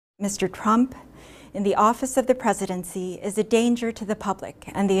Mr. Trump, in the office of the presidency, is a danger to the public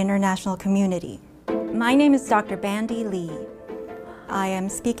and the international community. My name is Dr. Bandy Lee. I am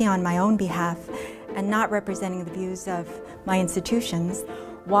speaking on my own behalf and not representing the views of my institutions.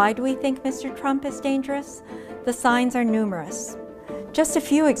 Why do we think Mr. Trump is dangerous? The signs are numerous. Just a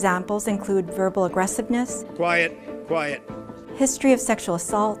few examples include verbal aggressiveness, quiet, history of sexual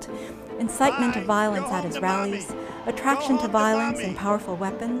assault, incitement to violence at his rallies, attraction to violence and powerful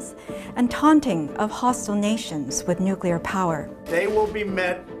weapons, and taunting of hostile nations with nuclear power. They will be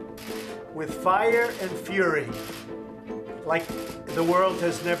met with fire and fury like the world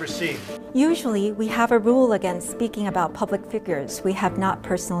has never seen. Usually, we have a rule against speaking about public figures we have not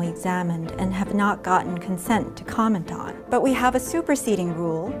personally examined and have not gotten consent to comment on. But we have a superseding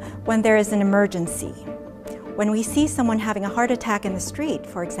rule when there is an emergency. When we see someone having a heart attack in the street,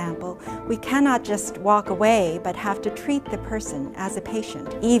 for example, we cannot just walk away but have to treat the person as a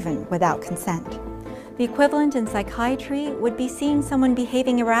patient, even without consent. The equivalent in psychiatry would be seeing someone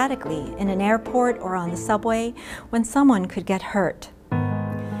behaving erratically in an airport or on the subway when someone could get hurt.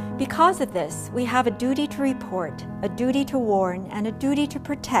 Because of this, we have a duty to report, a duty to warn, and a duty to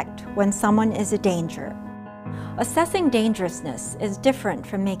protect when someone is a danger. Assessing dangerousness is different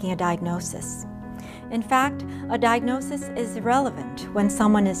from making a diagnosis. In fact, a diagnosis is irrelevant when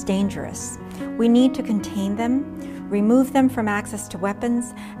someone is dangerous. We need to contain them, remove them from access to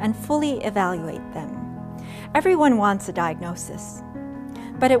weapons, and fully evaluate them. Everyone wants a diagnosis,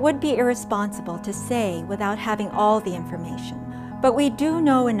 but it would be irresponsible to say without having all the information. But we do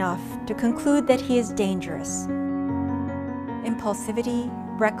know enough to conclude that he is dangerous. Impulsivity,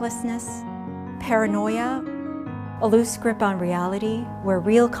 recklessness, paranoia, a loose grip on reality where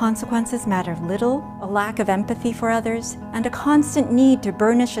real consequences matter little, a lack of empathy for others, and a constant need to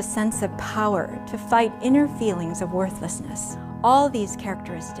burnish a sense of power to fight inner feelings of worthlessness. All these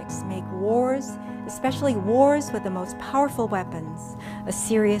characteristics make wars, especially wars with the most powerful weapons, a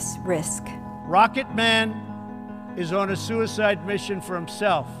serious risk. Rocket Man is on a suicide mission for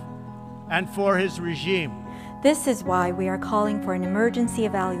himself and for his regime. This is why we are calling for an emergency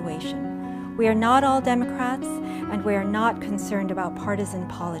evaluation. We are not all Democrats, and we are not concerned about partisan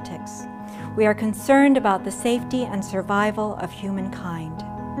politics. We are concerned about the safety and survival of humankind.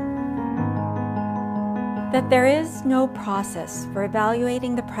 That there is no process for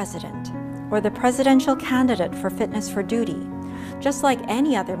evaluating the president or the presidential candidate for fitness for duty, just like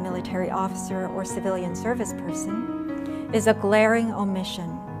any other military officer or civilian service person, is a glaring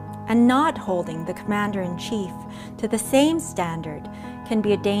omission. And not holding the commander-in-chief to the same standard can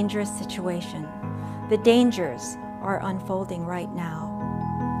be a dangerous situation. The dangers are unfolding right now.